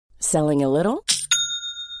Selling a little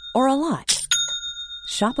or a lot?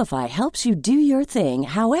 Shopify helps you do your thing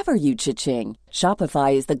however you cha-ching.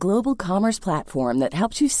 Shopify is the global commerce platform that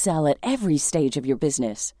helps you sell at every stage of your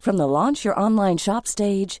business. From the launch your online shop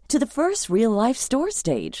stage to the first real-life store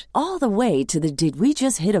stage, all the way to the did we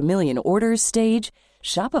just hit a million orders stage.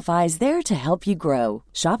 Shopify is there to help you grow.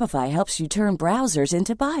 Shopify helps you turn browsers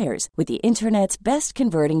into buyers with the internet's best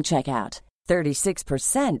converting checkout.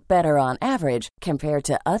 36% better on average compared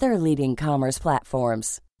to other leading commerce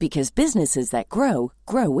platforms. Because businesses that grow,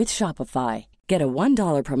 grow with Shopify. Get a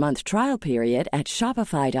 $1 per month trial period at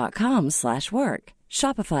shopify.com/work.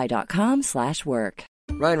 Shopify.com/work.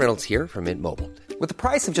 Ryan Reynolds here from Mint Mobile. With the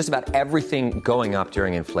price of just about everything going up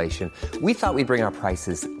during inflation, we thought we'd bring our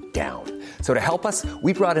prices down. So to help us,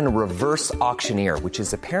 we brought in a reverse auctioneer, which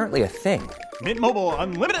is apparently a thing. Mint Mobile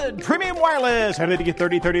Unlimited Premium Wireless. How to get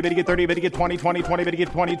 30, 30, bit to get 30, bit to get 20, 20, 20, bit to get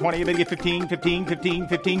 20, 20, bit to get 15, 15, 15,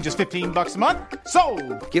 15, just $15 a month?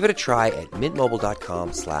 Sold! Give it a try at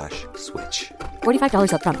mintmobile.com/switch.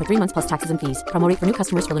 $45 up front for 3 months plus taxes and fees. Promo rate for new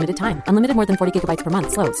customers for limited time. Unlimited more than 40 gigabytes per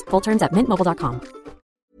month. Slows full terms at mintmobile.com.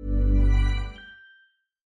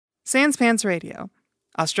 Sans Pants Radio,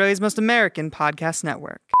 Australia's most American podcast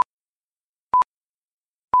network.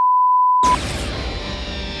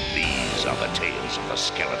 These are the tales of the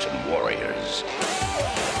Skeleton Warriors.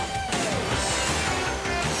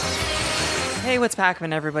 Hey, what's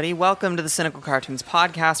packin', everybody? Welcome to the Cynical Cartoons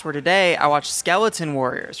podcast, where today I watched Skeleton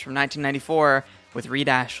Warriors from 1994 with Reed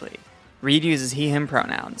Ashley. Reed uses he, him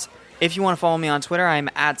pronouns. If you want to follow me on Twitter, I'm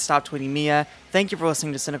at StopTweetingMia. Thank you for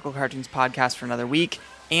listening to Cynical Cartoons podcast for another week.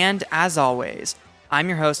 And as always, I'm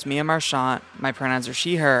your host, Mia Marchant. My pronouns are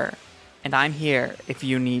she, her. And I'm here if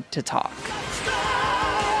you need to talk.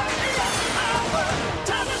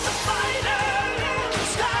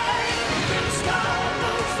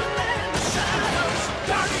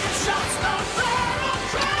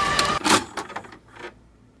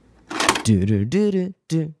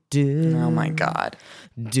 Oh my god.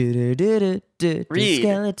 Read.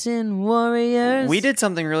 Skeleton Warriors. We did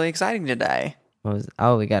something really exciting today.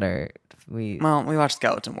 We watched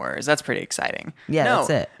Skeleton Warriors. That's pretty exciting. Yeah, that's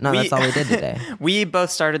it. That's all we did today. We both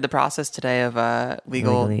started the process today of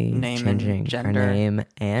legally name and gender our name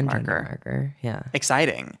and marker. Gender marker. Yeah.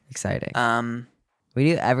 Exciting. We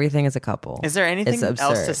do everything as a couple. Is there anything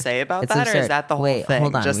else to say about that, absurd. or is that the whole thing?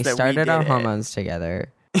 Hold on. Just we that started our did hormones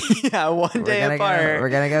together. Yeah, one day apart. We're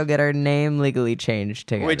gonna go get our name legally changed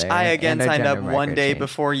together. Which I again and our signed up gender one marker day changed.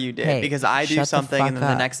 before you did, Hey, because I do shut the something and fuck then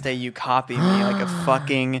the up. next day you copy me like a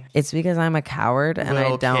fucking. It's because I'm a coward and I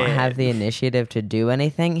little don't kid. have the initiative to do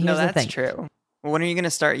anything. Here's No, the that's thing. true. When are you gonna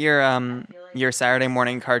start your Saturday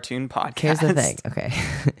morning cartoon podcast? Here's the thing. Okay.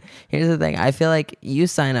 Here's the thing. I feel like you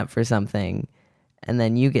sign up for something and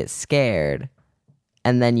then you get scared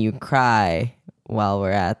and then you cry while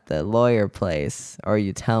we're at the lawyer place, or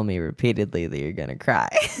you tell me repeatedly that you're gonna cry.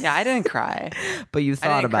 Yeah, I didn't cry. But you I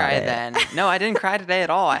thought didn't about cry it. then. No, I didn't cry today at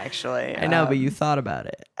all, actually. I know, but you thought about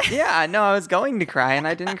it. Yeah, no, I was going to cry and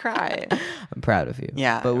I didn't cry. I'm proud of you.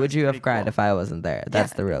 Yeah, But it would was you have pretty cried cool. if I wasn't there?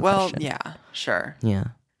 That's the real question. Well, yeah, sure. Yeah.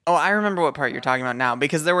 Oh, I remember what part you're talking about now,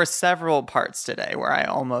 because there were several parts today where I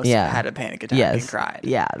almost had a panic attack and cried.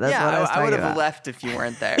 Yeah, that's what I was talking would have about. left if you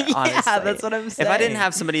weren't there, Yeah, honestly. that's what I'm If I didn't saying.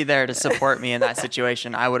 have somebody there to support me in that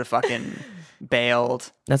situation, I would have fucking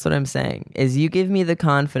bailed. That's what I'm saying. Is you give me the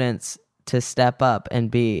confidence to step up and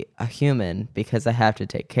be a human because I have to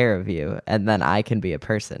take care of you, and then I can be a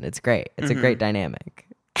person. It's great. It's a great dynamic.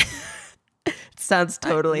 It sounds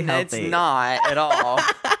totally healthy. It's not at all.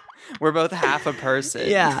 We're both half a person.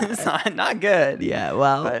 Yeah. It's not good. Yeah,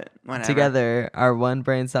 well, But whatever. together our one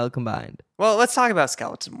brain cell combined. Well, let's talk about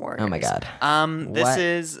Skeleton Warriors. Oh my God. This What?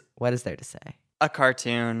 is What is there to say? a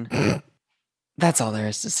cartoon. That's all there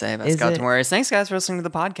is to say about Is Skeleton it? Warriors. Thanks, guys, for listening to the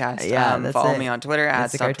podcast. Yeah, that's follow it. me on Twitter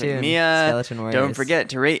That's at the cartoon, StopTweetingMia. Skeleton Don't Warriors. forget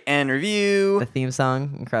to rate and review. The theme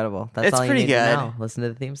song, incredible. That's It's all you pretty need good. to know. Listen to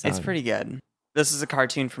the theme song. It's pretty good. This is a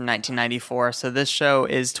cartoon from 1994, so this show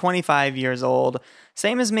is 25 years old,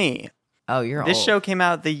 same as me. Oh, you're This old. show came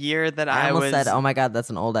out the year that I I almost was said, "Oh my God, that's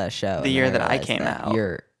an old ass show." the and year then that I realized came that out.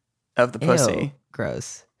 You're of the pussy. Ew,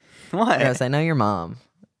 gross. What? Gross. I know your mom.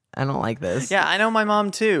 I don't like this. Yeah, I know my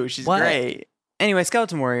mom too. She's What? great. Anyway,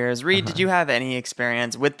 Skeleton Warriors. Reed, did you have any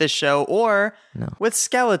experience with this show or No. with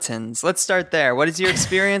skeletons? Let's start there. What is your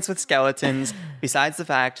experience with skeletons besides the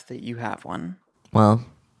fact that you have one? Well,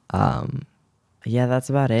 yeah, that's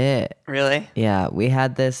about it. Really? Yeah, we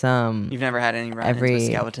had this. You've never had any run-ins with Every-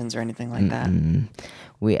 skeletons or anything like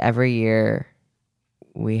that? Every year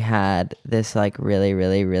we had this like really,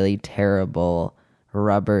 really, really terrible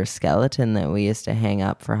rubber skeleton that we used to hang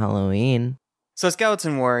up for Halloween. So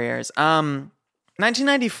Skeleton Warriors.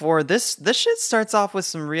 1994, this shit starts off with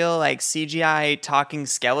some real like CGI talking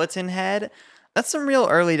skeleton head. That's some real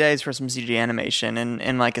early days for some CG animation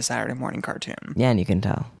in like a Saturday morning cartoon. Yeah, and you can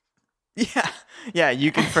tell. Yeah,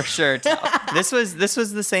 you can for sure tell. This was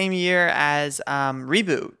the same year as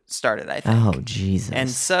Reboot started, I think. Oh, Jesus. And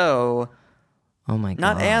so oh my God.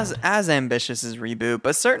 not as ambitious as Reboot,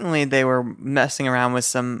 but certainly they were messing around with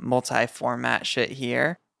some multi-format shit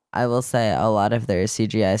here. I will say a lot of their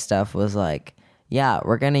CGI stuff was like, yeah,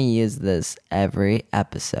 we're going to use this every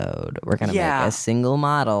episode. We're going to make a single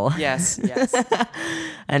model. Yes.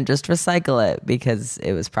 And just recycle it because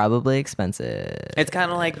it was probably expensive. It's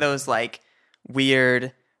kind of like those like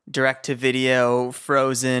weird direct-to-video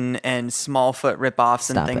Frozen and Smallfoot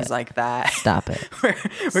ripoffs and things like that. Stop it.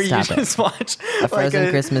 where you just watch a Frozen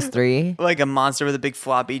Christmas 3. Like a monster with a big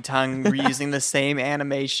floppy tongue reusing the same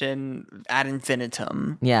animation ad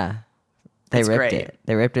infinitum. Yeah. They ripped great. it.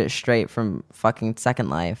 They ripped it straight from fucking Second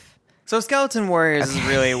Life. So Skeleton Warriors is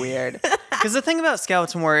really weird. Because the thing about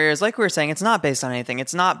Skeleton Warriors, like we were saying, it's not based on anything.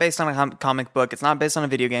 It's not based on a comic book. It's not based on a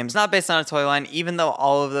video game. It's not based on a toy line, even though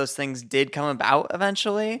all of those things did come about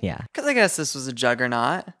eventually. Yeah. Because I guess this was a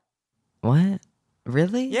juggernaut. What?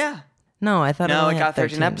 Really? Yeah. No, I thought No, it got had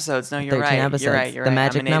 13 episodes. No, you're 13 right. episodes. You're right. You're the right.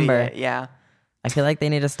 magic I'm an number. idiot. Yeah. I feel like they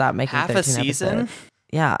need to stop making Half 13 a season? episodes.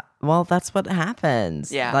 Yeah. Well, that's what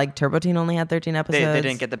happens. Yeah. Like Turbo Teen only had 13 episodes. They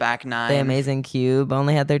didn't get the back 9. The Amazing Cube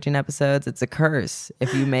only had 13 episodes. It's a curse.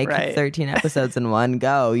 If you make Right. 13 episodes in one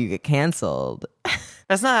go, you get canceled.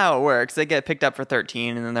 That's not how it works. They get picked up for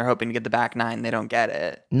 13 and then they're hoping to get the back 9. They don't get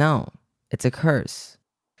it. No, it's a curse.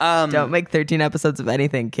 Don't make 13 episodes of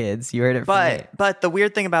anything, kids. You heard it from me. But the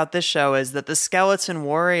weird thing about this show is that the Skeleton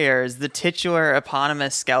Warriors, the titular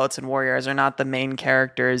eponymous Skeleton Warriors, are not the main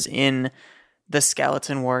characters in the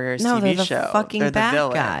Skeleton Warriors No, TV they're the show. fucking They're the bad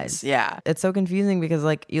villains. guys. Yeah. It's so confusing because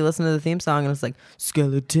like you listen to the theme song and it's like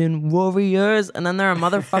Skeleton Warriors, and then there are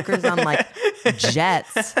motherfuckers on like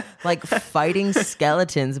jets like fighting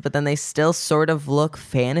skeletons, but then they still sort of look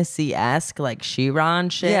fantasy-esque like She-Ra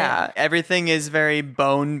and shit. Yeah, everything is very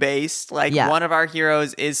bone based. Like one of our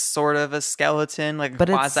heroes is sort of a skeleton, like a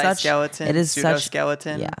quasi skeleton, it is pseudo such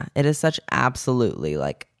skeleton. Yeah, it is such absolutely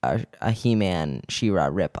like a He-Man She-Ra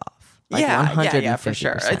ripoff. Like yeah, for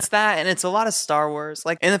sure. 150%. It's that, and it's a lot of Star Wars.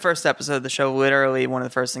 Like in the first episode of the show, literally one of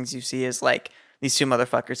the first things you see is like these two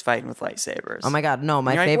motherfuckers fighting with lightsabers. Oh my God, no,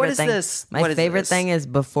 my You're like, favorite what is thing. this? My What is favorite this? thing is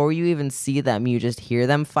before you even see them, you just hear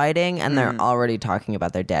them fighting, and they're already talking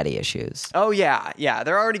about their daddy issues. Oh yeah.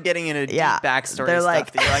 They're already getting into deep backstory they're stuff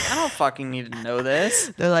like- that you're like, I don't fucking need to know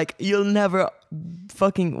this. They're like, you'll never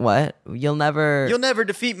fucking what? You'll never. You'll never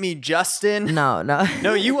defeat me, Justin. No.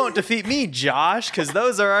 No, you won't defeat me, Josh, because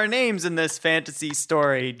those are our names in this fantasy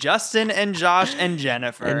story. Justin and Josh and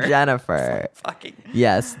Jennifer. And Jennifer. Fucking.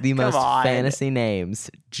 Yes, the most on. fantasy names.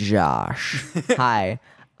 Josh. Hi,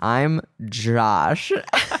 I'm Josh.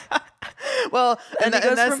 Well, and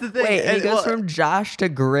that's the thing. Wait, and he And, goes from Josh to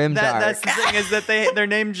Grimdark. That's the thing is that they're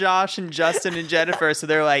named Josh and Justin and Jennifer, so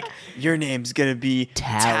they're like, your name's gonna be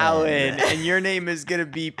Talon, and your name is gonna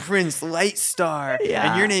be Prince Lightstar,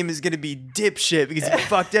 and your name is gonna be Dipshit because you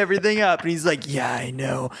fucked everything up. And he's like, yeah, I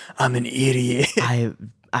know, I'm an idiot.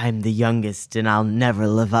 I'm the youngest and I'll never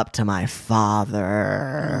live up to my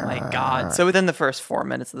father. Oh my God. So within the first 4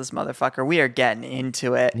 minutes of this motherfucker, we are getting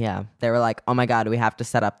into it. Yeah. They were like, oh my God, we have to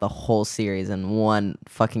set up the whole series in one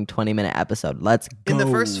fucking 20-minute episode. Let's go. In the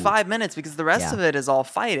first 5 minutes, because the rest of it is all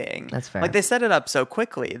fighting. That's fair. Like they set it up so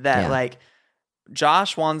quickly that like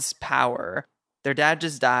Josh wants power. Their dad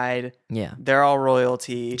just died. Yeah. They're all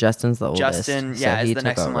royalty. Justin's the oldest. Justin, so is he the took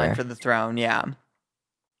next in line over. for the throne. Yeah.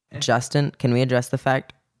 Justin, can we address the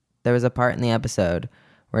fact there was a part in the episode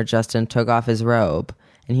where Justin took off his robe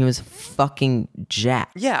and he was fucking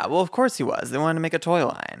jacked. Yeah, well, of course he was. They wanted to make a toy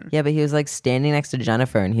line. Yeah, but he was like standing next to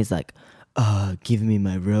Jennifer and he's like, give me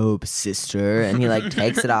my robe, sister. And he like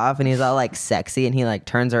takes it off and he's all like sexy and he like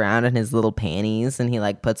turns around in his little panties and he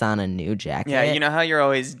like puts on a new jacket. Yeah, you know how you're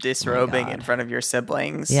always disrobing in front of your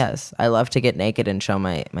siblings? Yes, I love to get naked and show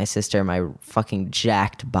my sister my fucking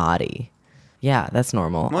jacked body. Yeah, that's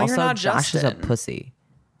normal. Well, also, you're not Josh is a Justin. pussy.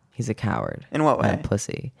 He's a coward. In what Not way? a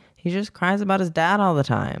pussy. He just cries about his dad all the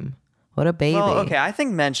time. What a baby. Well, okay, I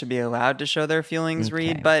think men should be allowed to show their feelings,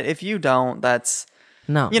 Reed, but if you don't, that's...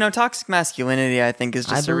 No. You know, toxic masculinity, I think, is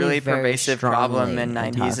just a really believe very pervasive problem strongly in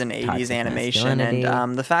in 90s and 80s toxic animation. masculinity.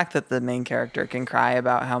 And the fact that the main character can cry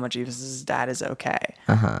about how much he misses his dad is okay.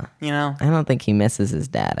 You know? I don't think he misses his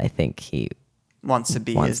dad. I think he Wants to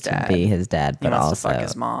be wants his dad. to be his dad, He but wants also to fuck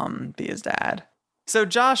his mom, be his dad. So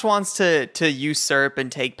Josh wants to usurp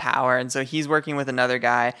and take power, and so he's working with another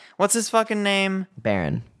guy. What's his fucking name?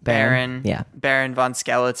 Baron. Yeah. Baron von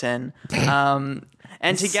Skeleton.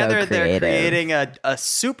 And together they're creating a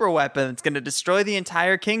super weapon that's going to destroy the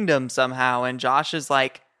entire kingdom somehow. And Josh is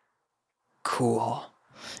like, cool.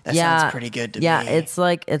 That sounds pretty good to me. Yeah, it's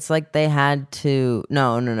like they had to...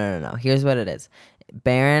 No. Here's what it is.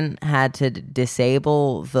 Baron had to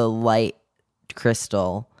disable the light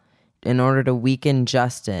crystal in order to weaken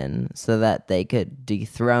Justin so that they could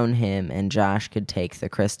dethrone him and Josh could take the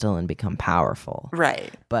crystal and become powerful.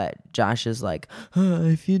 Right. But Josh is like,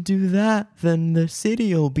 if you do that, then the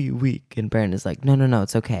city will be weak. And Baron is like, no,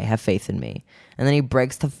 it's okay. Have faith in me. And then he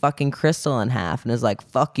breaks the fucking crystal in half and is like,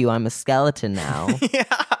 fuck you, I'm a skeleton now. Yeah.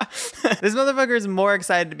 This motherfucker is more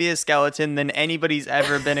excited to be a skeleton than anybody's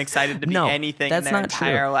ever been excited to be anything in their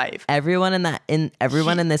entire life. Everyone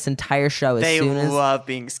in this entire show, they love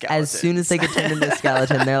being skeletons. As soon as they get turned into a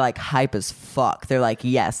skeleton, they're like hype as fuck. They're like,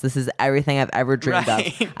 yes, this is everything I've ever dreamed of.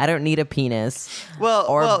 I don't need a penis.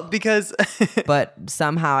 Well, because but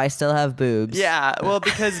somehow I still have boobs. Yeah, well,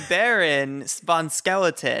 because Baron von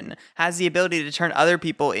Skeleton has the ability to turn other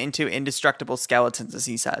people into indestructible skeletons, as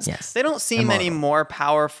he says. Yes. They don't seem any more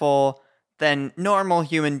powerful than normal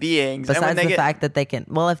human beings. Besides the fact that they can,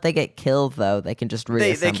 if they get killed though, they can just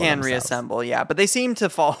reassemble. They can themselves. reassemble, yeah, but they seem to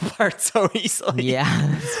fall apart so easily. Yeah,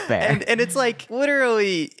 that's fair. And it's like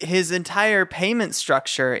literally his entire payment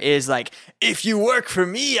structure is like, if you work for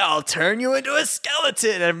me, I'll turn you into a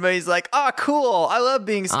skeleton. And everybody's like, oh, cool. I love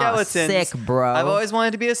being skeletons. Oh, sick, bro. I've always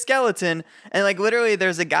wanted to be a skeleton. And like literally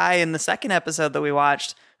there's a guy in the second episode that we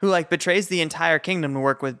watched who like betrays the entire kingdom to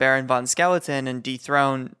work with Baron von Skeleton and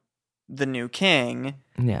dethrone the new king,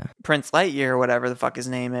 Prince Lightyear or whatever the fuck his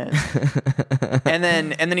name is. and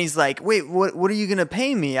then he's like, wait, what are you gonna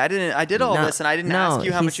pay me? I did all this and I didn't ask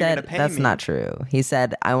you how much you're gonna pay me. That's not true. He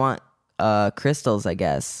said, I want crystals, I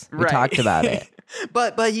guess. We talked about it.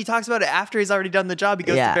 But he talks about it after he's already done the job. He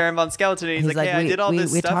goes to Baron von Skeleton and he's like, hey, I did all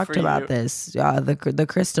this stuff for you. We talked about this, the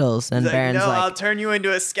crystals. And Baron's like, no, like, I'll turn you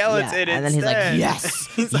into a skeleton instead. And then he's like, yes,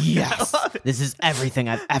 yes. This is everything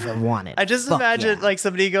I've ever wanted. I just imagine like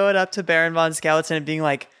somebody going up to Baron von Skeleton and being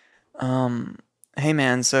like, hey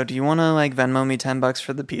man, so do you want to like Venmo me $10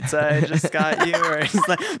 for the pizza I just got you? Or he's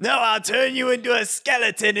like, no, I'll turn you into a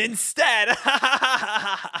skeleton instead.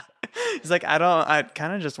 He's like, I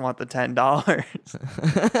kind of just want the $10.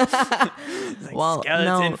 Like,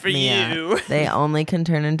 skeleton for you. They only can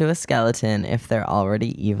turn into a skeleton if they're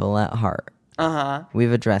already evil at heart.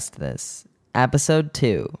 We've addressed this. Episode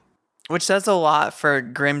 2. Which says a lot for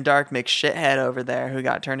Grimdark McShithead over there who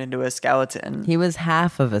got turned into a skeleton. He was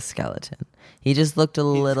half of a skeleton. He just looked a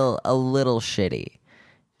little shitty.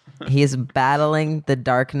 He's battling the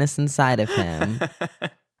darkness inside of him.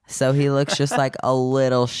 So he looks just like a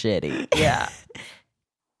little shitty. Yeah.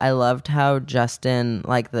 I loved how Justin,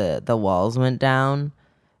 like the walls went down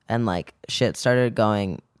and like shit started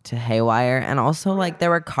going to haywire. And also like there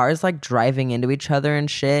were cars like driving into each other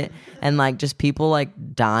and shit. And like just people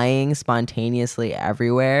like dying spontaneously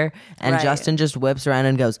everywhere. And Justin just whips around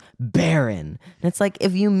and goes, Baron. And it's like,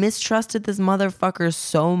 if you mistrusted this motherfucker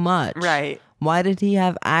so much. Right. Why did he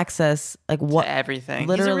have access? Like what? To everything.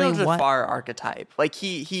 Literally, he's a real Jafar archetype. Like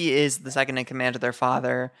he is the second in command of their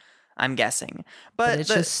father, I'm guessing. But it's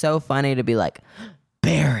just so funny to be like,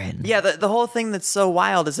 Baron. Yeah, the whole thing that's so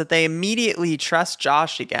wild is that they immediately trust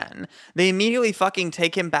Josh again. They immediately fucking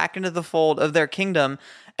take him back into the fold of their kingdom.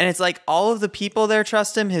 And it's like all of the people there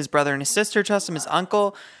trust him. His brother and his sister trust him. His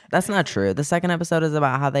uncle. That's not true. The second episode is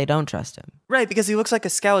about how they don't trust him. Right, because he looks like a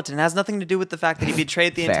skeleton. It has nothing to do with the fact that he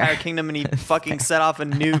betrayed the entire kingdom and he fucking set off a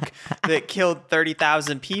nuke that killed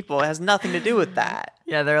 30,000 people. It has nothing to do with that.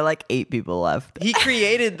 Yeah, there are like 8 people left. He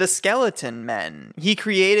created the skeleton men. He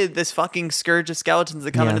created this fucking scourge of skeletons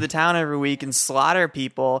that come into the town every week and slaughter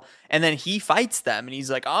people. And then he fights them and he's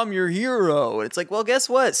like, I'm your hero. And it's like, well, guess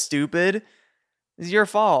what, stupid? It's your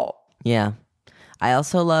fault. Yeah. I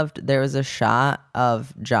also loved, there was a shot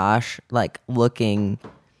of Josh like looking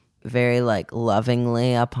very like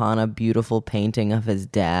lovingly upon a beautiful painting of his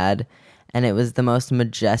dad. And it was the most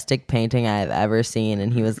majestic painting I've ever seen.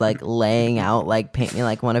 And he was like laying out, like paint me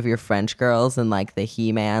like one of your French girls in like the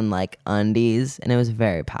He-Man like undies. And it was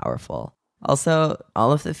very powerful. Also,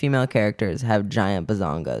 all of the female characters have giant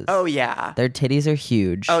bazongas. Oh, yeah. Their titties are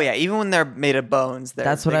huge. Oh, yeah. Even when they're made of bones.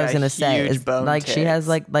 That's what I was going to say. Is like tits. She has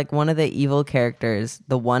like one of the evil characters,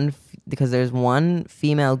 the one, because there's one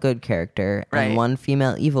female good character and one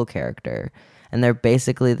female evil character. And they're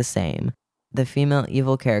basically the same. The female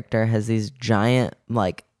evil character has these giant,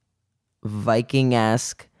 like,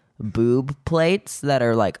 Viking-esque boob plates that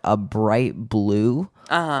are like a bright blue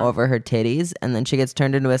over her titties, and then she gets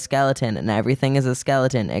turned into a skeleton, and everything is a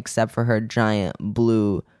skeleton except for her giant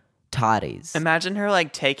blue toddies. Imagine her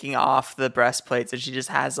like taking off the breastplates and she just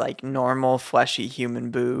has like normal fleshy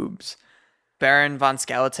human boobs. Baron von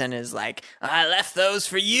Skeleton is like, I left those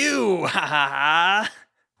for you. Ha ha ha.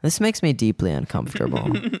 This makes me deeply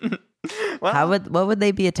uncomfortable. Well, what would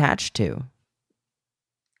they be attached to?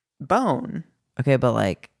 Bone. Okay, but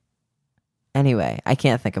like, anyway, I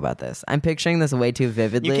can't think about this. I'm picturing this way too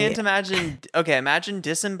vividly. You can't imagine. Okay, imagine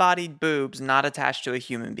disembodied boobs not attached to a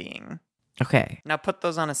human being. Okay. Now put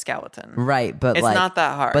those on a skeleton. Right, but it's like, not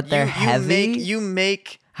that hard. But they're heavy. You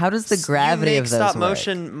make. How does the gravity of those stop work?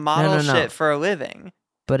 motion model shit for a living.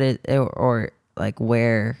 But or like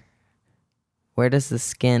where does the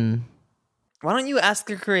skin? Why don't you ask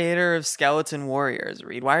the creator of Skeleton Warriors,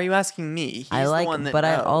 Reed? Why are you asking me? He's I like, the one that but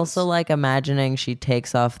knows. I also like imagining she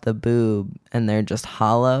takes off the boob and they're just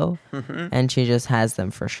hollow, and she just has them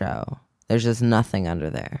for show. There's just nothing under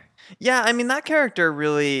there. Yeah, I mean that character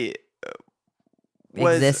really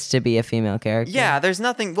exists to be a female character. Yeah, there's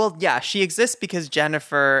nothing. Well, yeah, she exists because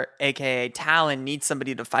Jennifer, aka Talon, needs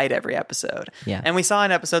somebody to fight every episode. Yeah. And we saw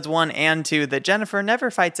in episodes 1 and 2 that Jennifer never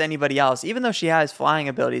fights anybody else, even though she has flying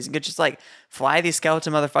abilities and could just like fly these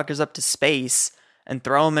skeleton motherfuckers up to space and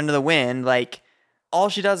throw them into the wind. Like, all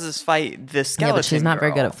she does is fight this skeleton. Yeah, but she's not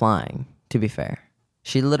very good girl. at flying, to be fair.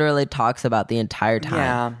 She literally talks about the entire time.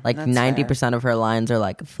 Yeah, like that's 90% of her lines are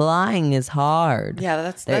like, flying is hard. Yeah,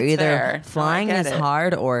 that's They're either fair. flying No, I is get it.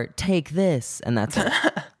 hard or take this, and that's it.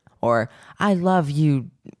 Or I love you,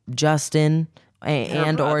 Justin,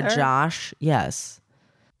 and or brother. Josh. Yes.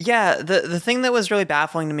 Yeah, the thing that was really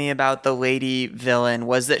baffling to me about the lady villain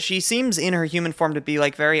was that she seems in her human form to be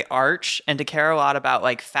like very arch and to care a lot about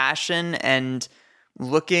like fashion and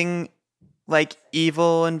looking like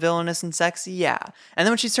evil and villainous and sexy. Yeah. And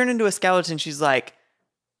then when she's turned into a skeleton, she's like,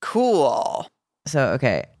 cool. So,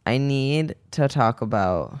 okay, I need to talk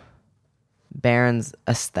about Baron's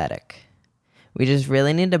aesthetic. We just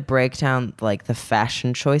really need to break down like the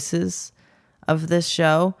fashion choices of this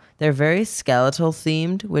show. They're very skeletal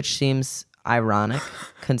themed, which seems ironic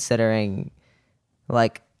considering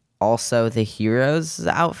like also the heroes'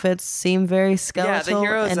 outfits seem very skeletal. Yeah, the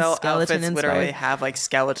heroes' and skeleton outfits literally inspired. have like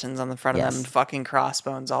skeletons on the front of them and fucking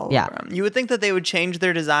crossbones all Yeah. over them. You would think that they would change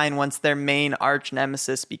their design once their main arch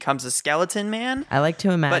nemesis becomes a skeleton man. I like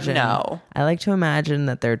to imagine. no. I like to imagine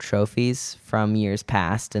that they're trophies from years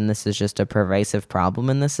past, and this is just a pervasive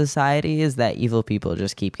problem in the society: is that evil people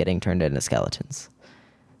just keep getting turned into skeletons.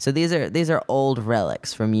 So these are old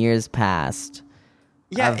relics from years past.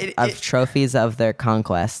 Yeah, of trophies of their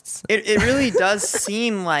conquests. It really does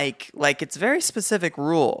seem like it's very specific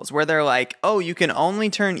rules where they're like, oh, you can only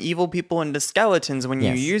turn evil people into skeletons when you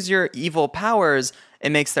Yes. use your evil powers.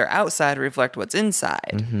 It makes their outside reflect what's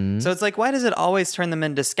inside. Mm-hmm. So it's like, why does it always turn them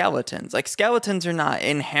into skeletons? Like, skeletons are not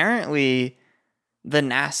inherently the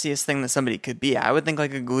nastiest thing that somebody could be. I would think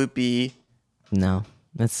like a gloopy No,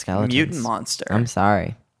 it's skeletons. mutant monster. I'm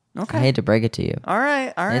sorry. Okay. I hate to break it to you. All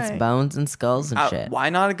right. It's bones and skulls and shit. Why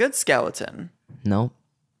not a good skeleton? Nope,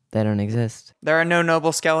 they don't exist. There are no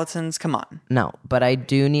noble skeletons. Come on. No, but I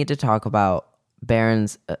do need to talk about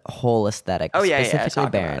Baron's whole aesthetic. Oh, yeah, specifically talk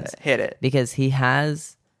about Baron's. it. Hit it. Because he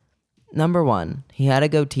has, number one, he had a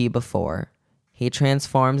goatee before. He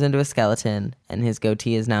transforms into a skeleton, and his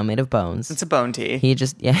goatee is now made of bones. It's a bone tea. He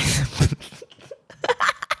just, yeah.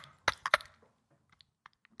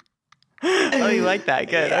 Oh, you like that?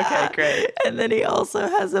 Good. Yeah. Okay, great. And then he also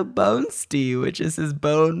has a bonesty, which is his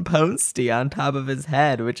bone posty on top of his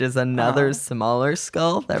head, which is another smaller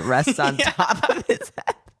skull that rests on top of his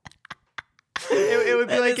head. It would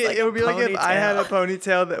be That like is like it would be a like if I had a ponytail.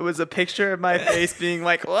 ponytail that was a picture of my face being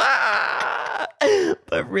like, "Wah!"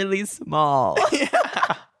 But really small.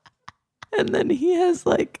 Yeah. And then he has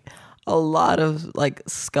like a lot of like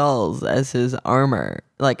skulls as his armor,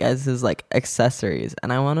 like as his like accessories.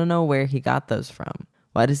 And I want to know where he got those from.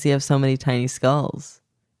 Why does he have so many tiny skulls?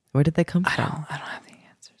 Where did they come from? I don't have the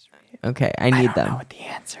answers for you. Okay, I need I don't them. know what the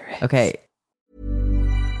answer is. Okay.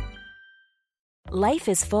 Life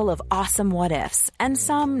is full of awesome what ifs, and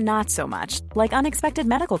some not so much, like unexpected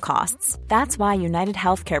medical costs. That's why United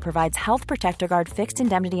Healthcare provides Health Protector Guard fixed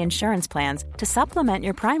indemnity insurance plans to supplement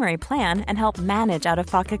your primary plan and help manage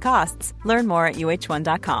out-of-pocket costs. Learn more at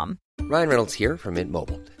uh1.com. Ryan Reynolds here from Mint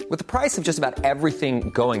Mobile. With the price of just about everything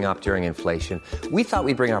going up during inflation, we thought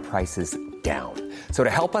we'd bring our prices down. So to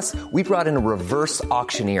help us, we brought in a reverse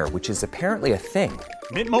auctioneer, which is apparently a thing.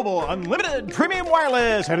 Mint Mobile Unlimited Premium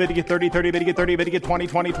Wireless. How to get 30, 30, bit to get 30, bit to get 20,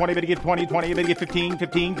 20, 20, bit to get 20, 20, bit to get 15,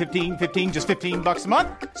 15, 15, 15, just $15 a month?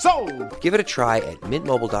 Sold! Give it a try at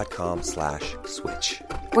mintmobile.com/switch.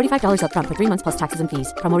 $45 up front for 3 months plus taxes and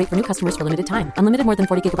fees. Promo rate for new customers for limited time. Unlimited more than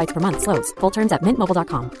 40 gigabytes per month. Slows full terms at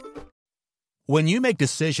mintmobile.com. When you make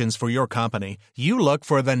decisions for your company, you look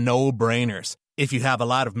for the no-brainers. If you have a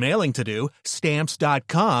lot of mailing to do,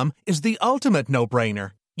 Stamps.com is the ultimate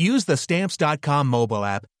no-brainer. Use the Stamps.com mobile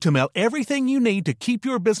app to mail everything you need to keep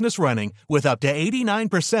your business running with up to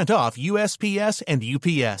 89% off USPS and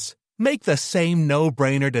UPS. Make the same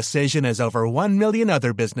no-brainer decision as over 1 million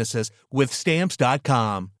other businesses with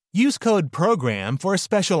Stamps.com. Use code PROGRAM for a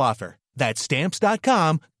special offer. That's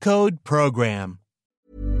Stamps.com, code PROGRAM.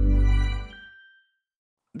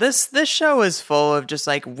 This show is full of just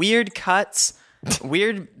like weird cuts,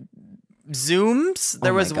 weird zooms.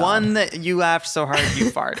 There was one that you laughed so hard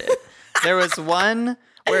you farted. There was one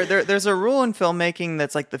where there's a rule in filmmaking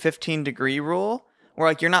that's like the 15-degree rule, where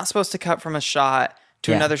like you're not supposed to cut from a shot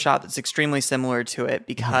to another shot that's extremely similar to it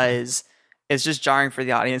because it's just jarring for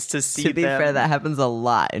the audience to see. To be fair, that happens a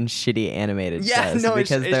lot in shitty animated shows. No,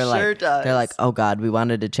 because it sure does. They're like, oh god, we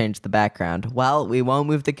wanted to change the background. Well, we won't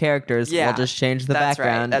move the characters. We'll just change the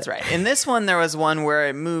background. That's right. In this one, there was one where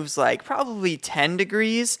it moves like probably 10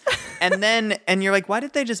 degrees, and you're like, why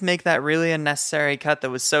did they just make that really unnecessary cut that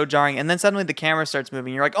was so jarring? And then suddenly the camera starts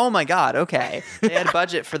moving. You're like, oh my god, okay, they had a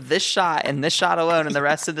budget for this shot and this shot alone, and the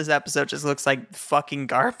rest of this episode just looks like fucking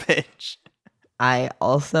garbage. I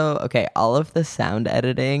also, all of the sound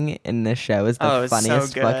editing in this show is the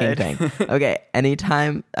funniest fucking thing. Okay,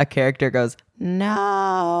 anytime a character goes,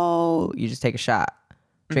 no, you just take a shot.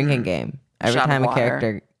 Drinking game. Every Shot time of a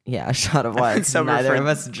character, a shot of water. Neither of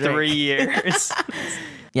us drink. 3 years.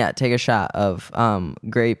 Yeah, take a shot of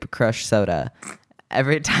grape crush soda.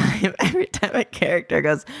 Every time a character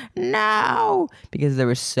goes, no, because there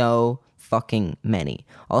were so fucking many.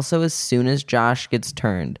 Also, as soon as Josh gets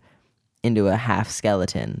turned into a half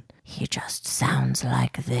skeleton, he just sounds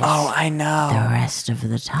like this. Oh, I know. The rest of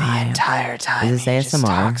the time. The entire time. Is this he just ASMR?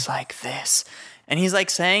 talks like this. And he's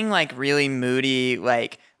like saying like really moody,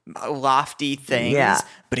 like lofty things. Yeah.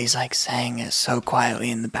 But he's like saying it so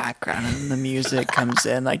quietly in the background, and the music comes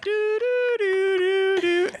in like doo doo doo doo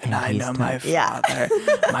doo. And I know my father.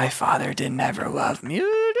 My father didn't ever love me.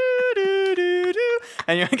 Doo, doo, doo, doo, doo.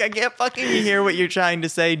 And you're like, I can't fucking hear what you're trying to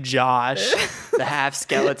say, Josh, the half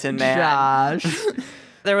skeleton man. Josh.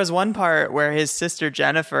 There was one part where his sister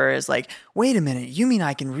Jennifer is like, wait a minute, you mean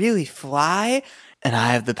I can really fly? And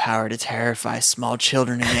I have the power to terrify small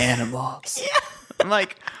children and animals. I'm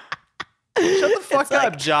like, shut the fuck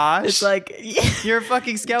up, Josh. It's like, you're a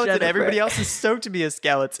fucking skeleton. Jennifer. Everybody else is stoked to be a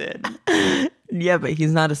skeleton. yeah, but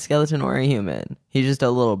he's not a skeleton or a human. He's just a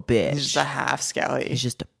little bitch. He's just a half skelly. He's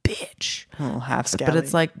just a bitch. A little half skelly. But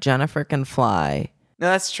it's like Jennifer can fly. No,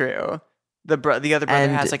 that's true. The other brother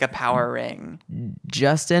And has like a power ring.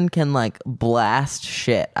 Justin can like blast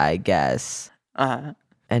shit, I guess. Uh-huh.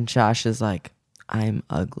 And Josh is like, I'm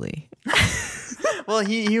ugly. Well,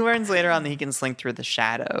 he learns later on that he can slink through the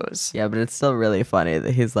shadows. Yeah, but it's still really funny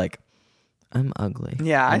that he's like, I'm ugly.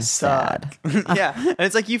 Yeah, I'm I suck. sad. Yeah, and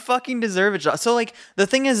it's like, you fucking deserve it, Josh. So like the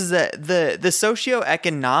thing is that the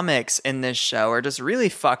socioeconomics in this show are just really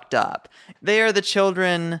fucked up. They are the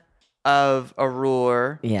children of a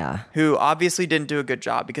ruler, who obviously didn't do a good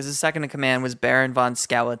job because his second in command was Baron von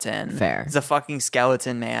Skeleton. Fair. He's a fucking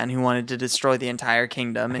skeleton man who wanted to destroy the entire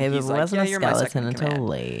kingdom. And Okay, he's but it like, wasn't yeah, a you're my skeleton second in until command.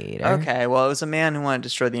 later. Okay, well, it was a man who wanted to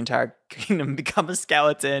destroy the entire kingdom and become a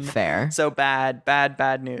skeleton. Fair. So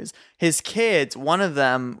bad news. His kids, one of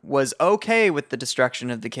them was okay with the destruction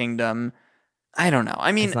of the kingdom. I don't know.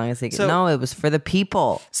 I mean, As long as he no, it was for the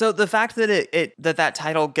people. So the fact that that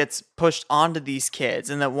title gets pushed onto these kids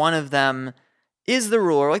and that one of them is the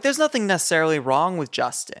ruler, like there's nothing necessarily wrong with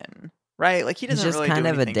Justin, right? Like he doesn't just really kind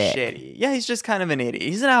do of a anything dick. shitty. Yeah, he's just kind of an idiot.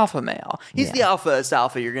 He's an alpha male. He's the alphaest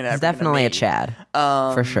alpha you're gonna He's ever definitely a meet. Chad.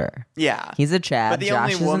 For sure. Yeah. He's a Chad. But the Josh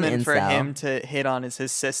only is woman an for incel. him to hit on is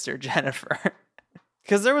his sister, Jennifer.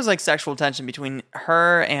 Because there was like sexual tension between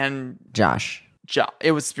her and Josh.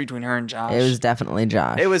 It was between her and Josh. It was definitely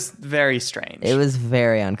Josh. It was very strange. It was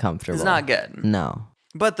very uncomfortable. It's not good. No.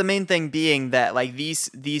 But the main thing being that like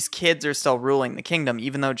these kids are still ruling the kingdom,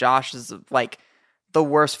 even though Josh is like the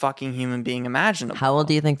worst fucking human being imaginable. How old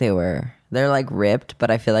do you think they were? They're like ripped,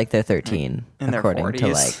 but I feel like they're 13 In their according to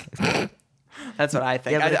 40s. like. That's what I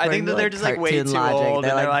think. Yeah, but I think according that to, they're like, just like way cartoon too logic, old,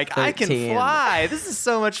 they're, and they're like, like, I can 13. fly. This is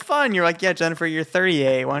so much fun. You're like, yeah, Jennifer, you're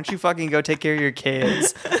 38. Why don't you fucking go take care of your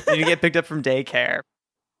kids? And you get picked up from daycare.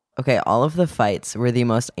 Okay, all of the fights were the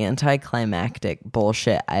most anticlimactic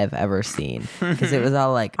bullshit I have ever seen. Because it was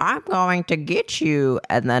all like, I'm going to get you.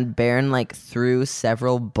 And then Baron like threw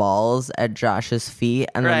several balls at Josh's feet.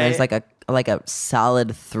 And then there's like a solid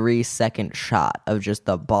 3-second shot of just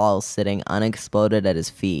the ball sitting unexploded at his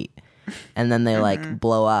feet. And then they like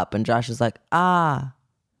blow up. And Josh is like, ah.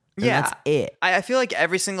 And that's it. I feel like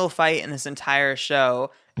every single fight in this entire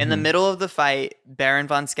show, in the middle of the fight, Baron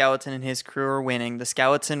von Skeleton and his crew are winning. The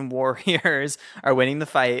skeleton warriors are winning the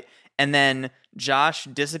fight. And then Josh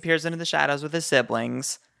disappears into the shadows with his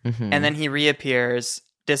siblings. And then he reappears,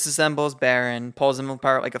 disassembles Baron, pulls him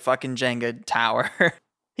apart like a fucking Jenga tower.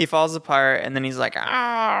 He falls apart, and then he's like,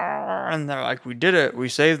 ah, and they're like, we did it. We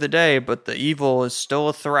saved the day, but the evil is still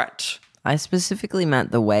a threat. I specifically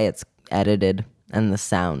meant the way it's edited and the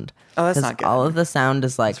sound. Oh, that's not good. All of the sound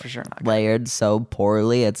is like for sure not good. layered so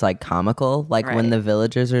poorly, it's like comical. Like when the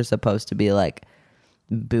villagers are supposed to be like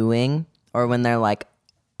booing, or when they're like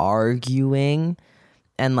arguing,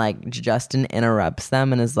 and like Justin interrupts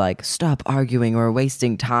them and is like, stop arguing, we're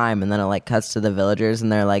wasting time. And then it like cuts to the villagers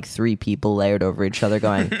and they're like 3 people layered over each other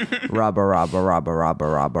going, rabba, rabba, rabba, rabba,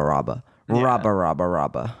 rabba, rabba, rabba,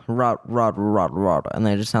 rabba, rabba, rabba, and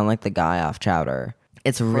they just sound like the guy off Chowder.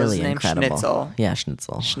 It's really incredible. Schnitzel. Yeah,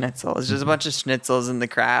 Schnitzel. Schnitzel. It's just a bunch of schnitzels in the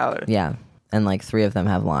crowd. Yeah. And like 3 of them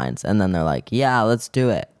have lines. And then they're like, yeah, let's do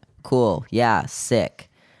it. Cool. Yeah, sick.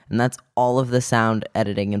 And that's all of the sound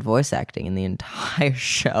editing and voice acting in the entire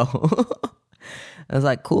show. I was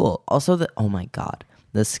like, cool. Also, oh my God,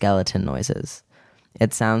 the skeleton noises.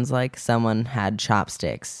 It sounds like someone had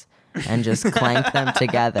chopsticks and just clanked them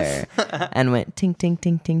together and went ting, ting,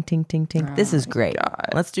 ting, ting, ting, ting, ting. This is great. God.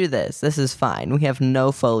 Let's do this. This is fine. We have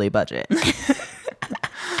no Foley budget.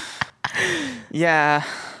 Yeah.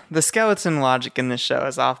 The skeleton logic in this show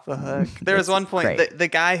is off the hook. There was one point, the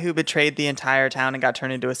guy who betrayed the entire town and got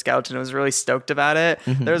turned into a skeleton was really stoked about it.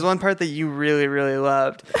 There was one part that you really, really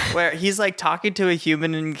loved where he's like talking to a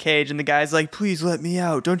human in a cage and the guy's like, please let me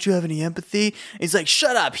out. Don't you have any empathy? And he's like,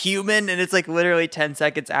 shut up, human. And it's like literally 10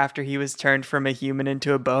 seconds after he was turned from a human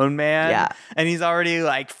into a bone man. Yeah. And he's already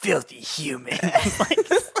like, filthy human.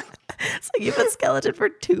 It's like you've been skeleton for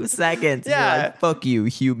 2 seconds. Yeah. You're like, fuck you,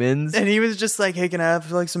 humans. And he was just like, hey, can I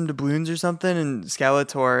have like some doubloons or something? And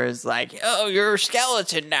Skeletor is like, oh, you're a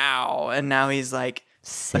skeleton now. And now he's like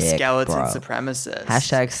Sick, a skeleton bro. supremacist.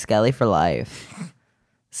 Hashtag Skelly for life.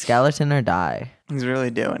 Skeleton or die. He's really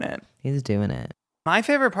doing it. He's doing it. My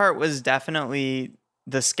favorite part was definitely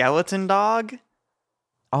the skeleton dog.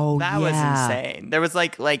 Oh, That was insane. There was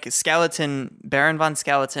like Baron von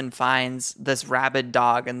Skeleton finds this rabid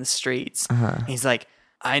dog in the streets. He's like,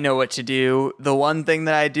 I know what to do. The one thing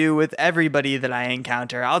that I do with everybody that I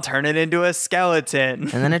encounter, I'll turn it into a skeleton.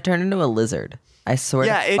 And then it turned into a lizard. I swear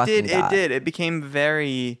Yeah, to it fucking did. God. It did. It became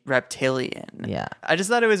very reptilian. Yeah. I just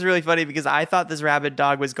thought it was really funny because I thought this rabid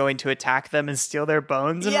dog was going to attack them and steal their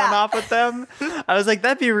bones and run off with them. I was like,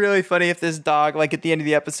 that'd be really funny if this dog, like at the end of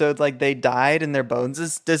the episode, like they died and their bones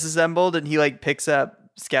is disassembled and he like picks up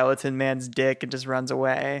Skeleton Man's dick and just runs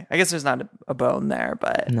away. I guess there's not a bone there,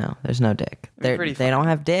 but No, there's no dick. pretty They don't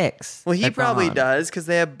have dicks. well, he They're probably gone. does because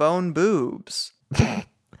they have bone boobs.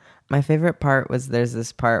 My favorite part was there's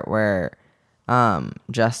this part where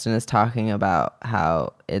Justin is talking about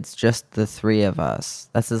how it's just the 3 of us.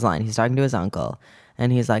 That's his line. He's talking to his uncle.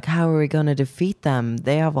 And he's like, how are we going to defeat them?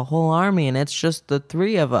 They have a whole army and it's just the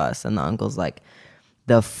 3 of us. And the uncle's like,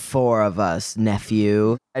 the 4 of us,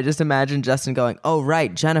 nephew. I just imagine Justin going, oh,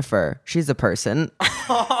 right, Jennifer. She's a person.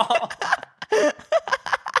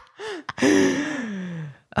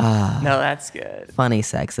 No, that's good. Funny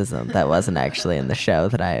sexism that wasn't actually in the show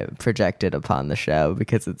that I projected upon the show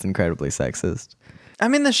because it's incredibly sexist. I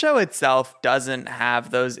mean, the show itself doesn't have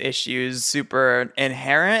those issues super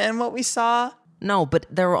inherent in what we saw. No, but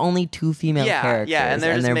there were only 2 female characters. Yeah, and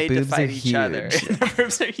they're just their made to boobs fight are each huge. other. Their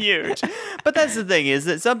boobs are huge. But that's the thing is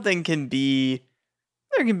that something can be,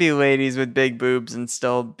 there can be ladies with big boobs and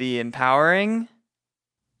still be empowering.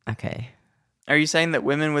 Okay. Are you saying that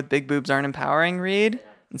women with big boobs aren't empowering, Reed?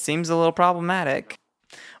 It seems a little problematic.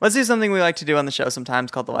 Let's do something we like to do on the show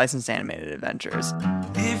sometimes called the Licensed Animated Adventures.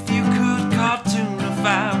 If you could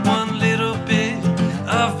cartoonify one little bit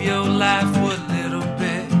of your life, what little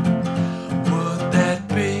bit would that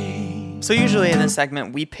be? So usually in this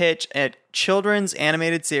segment, we pitch a children's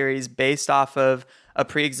animated series based off of a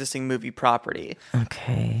pre-existing movie property.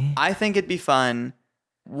 Okay. I think it'd be fun.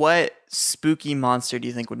 What spooky monster do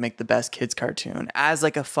you think would make the best kids cartoon as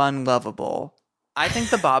like a fun, lovable? I think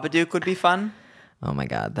the Babadook would be fun. Oh my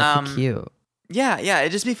God, that's so cute. Yeah,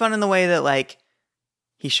 it'd just be fun in the way that like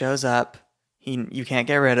he shows up, you can't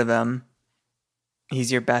get rid of him.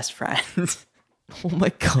 He's your best friend. Oh my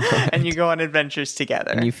God. And you go on adventures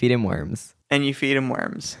together. And you feed him worms.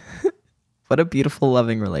 What a beautiful,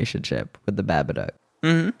 loving relationship with the Babadook.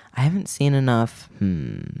 Mm-hmm. I haven't seen enough.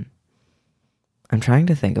 I'm trying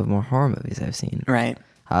to think of more horror movies I've seen. Right.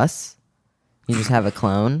 Us? You just have a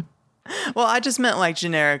clone? Well, I just meant like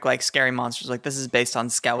generic, like scary monsters. Like this is based on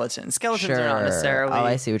skeletons. Skeletons are not necessarily. Oh,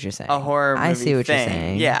 I see what you're saying. A horror movie I see what thing. you're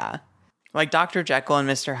saying. Yeah, like Dr. Jekyll and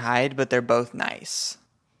Mr. Hyde, but they're both nice.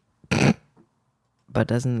 But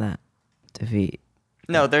doesn't that defeat?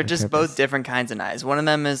 No, they're just both different kinds of nice. One of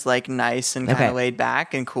them is like nice and kind of laid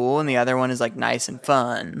back and cool, and the other one is like nice and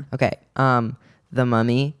fun. Okay. The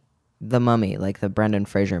Mummy, like the Brendan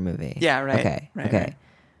Fraser movie. Yeah, right. Okay. Right, okay. right.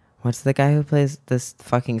 What's the guy who plays this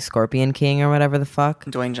fucking Scorpion King or whatever the fuck?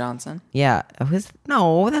 Dwayne Johnson. Yeah.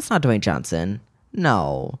 No, that's not Dwayne Johnson.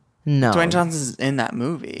 No. Dwayne Johnson's in that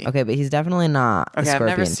movie. Okay, but he's definitely not the Scorpion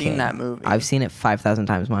I've never seen King. that movie. I've seen it 5,000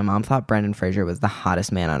 times. My mom thought Brendan Fraser was the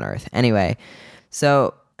hottest man on earth. Anyway,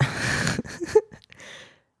 so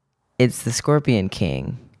it's the Scorpion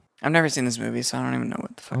King. I've never seen this movie, so I don't even know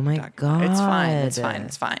what the fuck. Oh my God.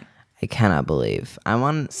 It's fine. I cannot believe. I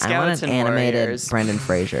want an animated Warriors. Brendan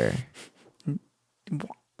Fraser.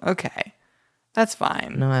 Okay. That's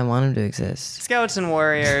fine. No, I want him to exist. Skeleton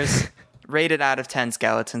Warriors, rated out of 10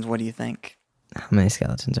 skeletons. What do you think? How many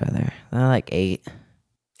skeletons are there? Like 8.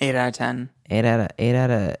 8 out of 10. 8 out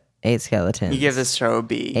of 8 skeletons. You give this show a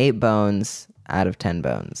B. 8 bones out of 10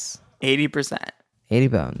 bones. 80%. 80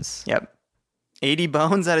 bones. Yep. 80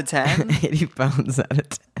 bones out of 10? 80 bones out of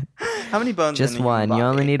 10. How many bones? Just one. You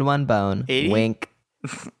only need one bone. 80? Wink.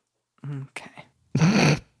 Okay.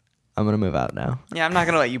 I'm going to move out now. Yeah, I'm not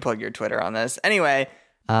going to let you plug your Twitter on this. Anyway.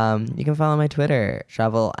 You can follow my Twitter,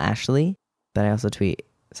 Shovel Ashley, but I also tweet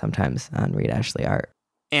sometimes on Read Ashley Art.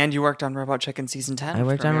 And you worked on Robot Chicken Season 10. I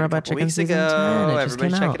worked on Robot Chicken Season 10.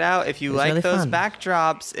 Everybody check it out. If you like really those fun.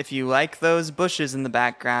 backdrops, if you like those bushes in the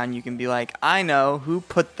background, you can be like, I know who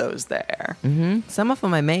put those there. Mm-hmm. Some of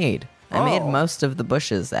them I made. I made Oh. most of the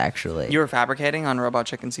bushes, actually. You were fabricating on Robot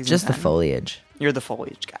Chicken Season 10? Just the foliage. You're the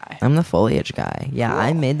foliage guy. I'm the foliage guy. Yeah, Cool.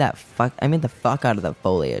 I made the fuck out of the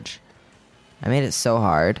foliage. I made it so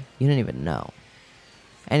hard. You didn't even know.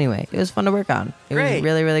 Anyway, it was fun to work on. It was a Great.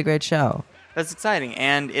 really, really great show. That's exciting.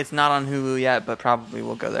 And it's not on Hulu yet, but probably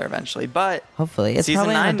we'll go there eventually. But Hopefully. It's Season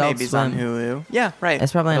probably 9 on Adult maybe is Swim. on Hulu. Yeah, right.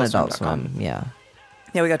 It's probably on Adult AdultSwim.com. Swim. Yeah.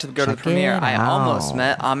 Yeah, we got to go to the Check premiere. it I almost out.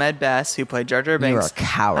 met Ahmed Best, who played Jar Jar Binks. You were a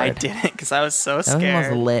coward. I didn't because I was so That was the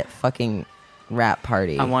scared. most lit fucking rap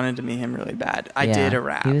party. I wanted to meet him really bad. I Yeah. did a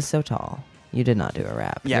rap. He was so tall. You did not do a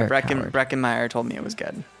rap. Yeah, You're a coward. Breckenmeyer told me it was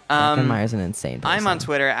good. Breckenmeyer's an insane person. I'm on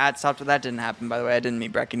Twitter at Stop. That didn't happen, by the way. I didn't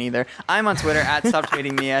meet Brecken either. I'm on Twitter at Stop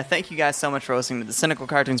Tweeting Mia. Thank you guys so much for listening to the Cynical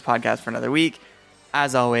Cartoons podcast for another week.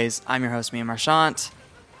 As always, I'm your host, Mia Marchant,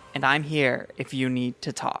 and I'm here if you need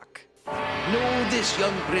to talk. Know this,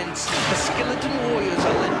 young prince. The skeleton warriors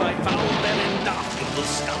are led by foul Baron Dark and will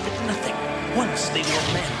stop at nothing. Once they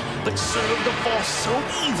were men, but served the force so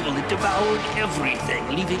evil it devoured everything,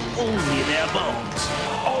 leaving only their bones.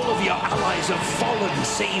 All of your allies have fallen,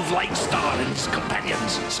 save Lightstar and his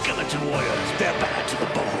companions. Skeleton warriors, they're bad to the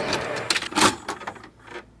bone.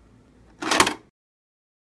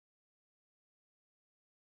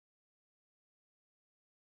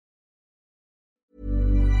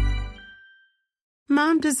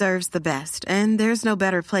 Mom deserves the best, and there's no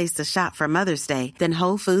better place to shop for Mother's Day than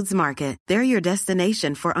Whole Foods Market. They're your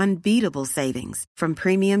destination for unbeatable savings, from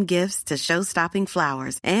premium gifts to show-stopping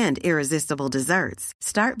flowers and irresistible desserts.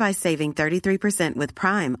 Start by saving 33% with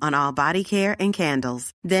Prime on all body care and candles.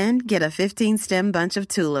 Then get a 15-stem bunch of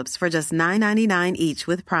tulips for just $9.99 each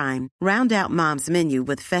with Prime. Round out Mom's menu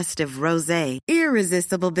with festive rosé,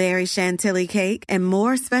 irresistible berry chantilly cake, and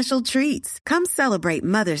more special treats. Come celebrate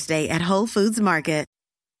Mother's Day at Whole Foods Market.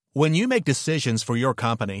 When you make decisions for your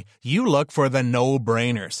company, you look for the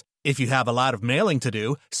no-brainers. If you have a lot of mailing to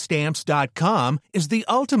do, Stamps.com is the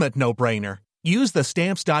ultimate no-brainer. Use the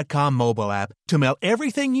Stamps.com mobile app to mail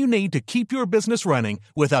everything you need to keep your business running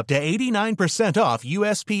with up to 89% off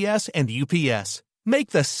USPS and UPS. Make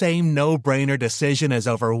the same no-brainer decision as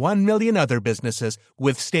over 1 million other businesses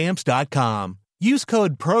with Stamps.com. Use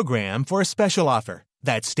code PROGRAM for a special offer.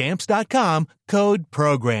 That's Stamps.com, code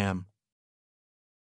PROGRAM.